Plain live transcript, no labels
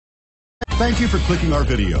Thank you for clicking our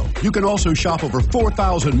video. You can also shop over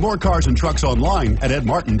 4,000 more cars and trucks online at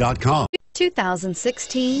edmartin.com.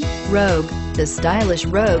 2016 Rogue. The stylish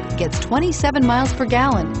Rogue gets 27 miles per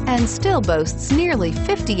gallon and still boasts nearly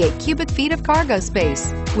 58 cubic feet of cargo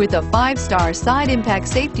space. With a 5-star side impact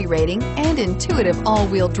safety rating and intuitive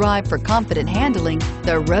all-wheel drive for confident handling,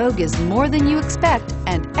 the Rogue is more than you expect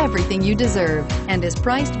and everything you deserve, and is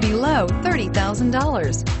priced below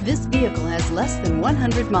 $30,000. This vehicle has less than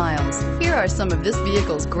 100 miles. Here are some of this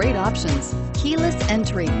vehicle's great options: keyless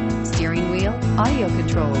entry, steering wheel audio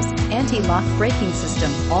controls, anti-lock braking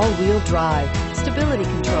system, all-wheel drive, stability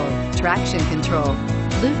control, traction control,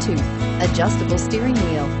 Bluetooth, adjustable steering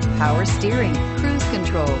wheel, power steering, cruise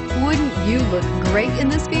control. Wouldn't you look great in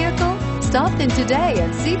this vehicle? Stop in today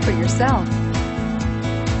and see for yourself.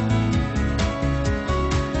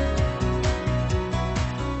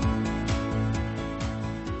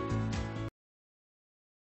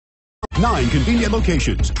 Nine convenient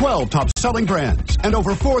locations, 12 top-selling brands, and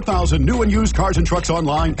over 4,000 new and used cars and trucks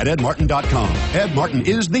online at edmartin.com. Ed Martin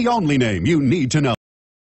is the only name you need to know.